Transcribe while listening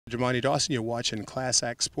Dermontti Dawson, you're watching Class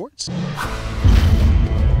Act Sports.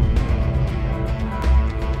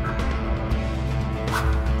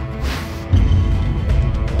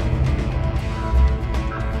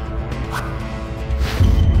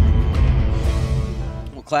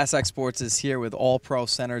 Class X Sports is here with All-Pro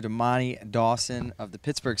center Demontti Dawson of the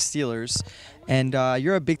Pittsburgh Steelers, and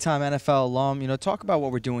you're a big-time NFL alum. You know, talk about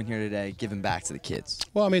what we're doing here today, giving back to the kids.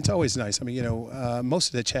 Well, I mean, it's always nice. I mean, you know, most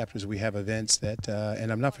of the chapters we have events that, and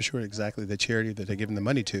I'm not for sure exactly the charity that they're giving the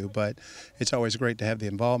money to, but it's always great to have the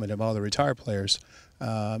involvement of all the retired players.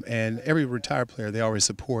 And every retired player, they always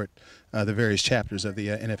support the various chapters of the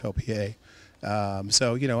NFLPA.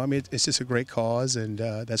 So, you know, I mean, it's just a great cause, and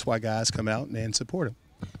that's why guys come out and support them.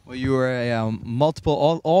 Well, you were a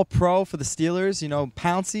multiple all-pro for the Steelers. You know,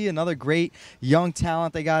 Pouncey, another great young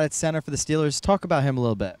talent they got at center for the Steelers. Talk about him a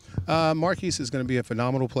little bit. Marquise is going to be a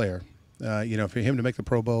phenomenal player. You know, for him to make the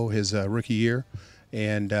Pro Bowl his rookie year,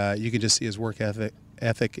 and you can just see his work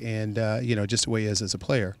ethic and, you know, just the way he is as a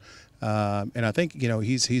player. And I think, you know,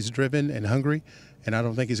 he's driven and hungry, and I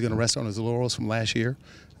don't think he's going to rest on his laurels from last year.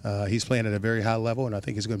 He's playing at a very high level, and I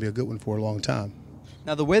think he's going to be a good one for a long time.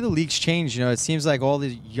 Now, the way the league's changed, you know, it seems like all the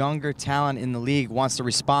younger talent in the league wants to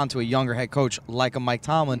respond to a younger head coach like a Mike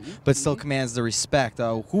Tomlin, but still commands the respect.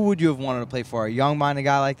 Who would you have wanted to play for, a young-minded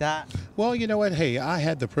guy like that? Well, you know what? Hey, I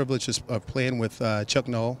had the privilege of playing with Chuck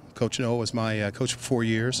Noll. Coach Noll was my coach for 4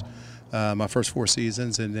 years, my first 4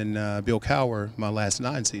 seasons, and then Bill Cowher my last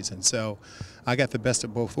 9 seasons. So I got the best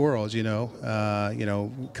of both worlds, you know.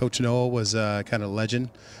 Coach Noll was kind of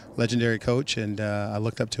legendary coach, and I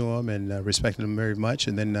looked up to him and respected him very much.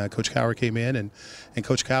 And then Coach Cowher came in, and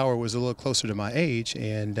Coach Cowher was a little closer to my age,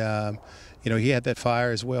 and you know, he had that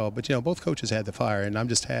fire as well. But you know, both coaches had the fire, and I'm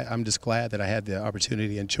just glad that I had the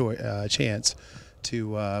opportunity and chance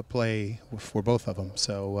to play for both of them.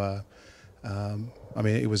 So I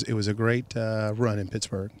mean, it was a great run in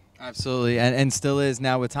Pittsburgh. Absolutely, and still is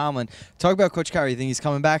now with Tomlin. Talk about Coach Cowher. You think he's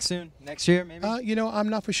coming back soon, next year maybe? You know, I'm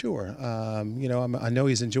not for sure. You know, I know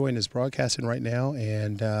he's enjoying his broadcasting right now,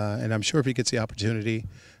 and I'm sure if he gets the opportunity,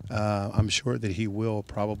 I'm sure that he will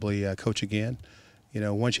probably coach again. You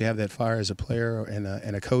know, once you have that fire as a player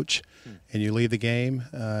and a coach, and you leave the game,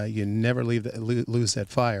 you never lose that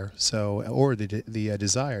fire. So, or the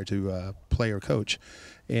desire to play or coach.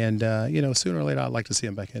 And you know, sooner or later, I'd like to see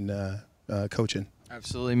him back in coaching.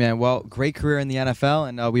 Absolutely, man. Well, great career in the NFL,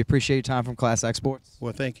 and we appreciate your time from Class X Sports.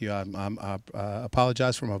 Well, thank you. I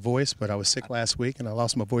apologize for my voice, but I was sick last week, and I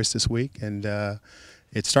lost my voice this week, and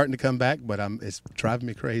it's starting to come back, but it's driving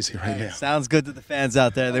me crazy right now. Sounds good to the fans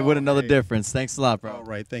out there. They wouldn't know the difference. Thanks a lot, bro. All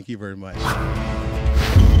right. Thank you very much.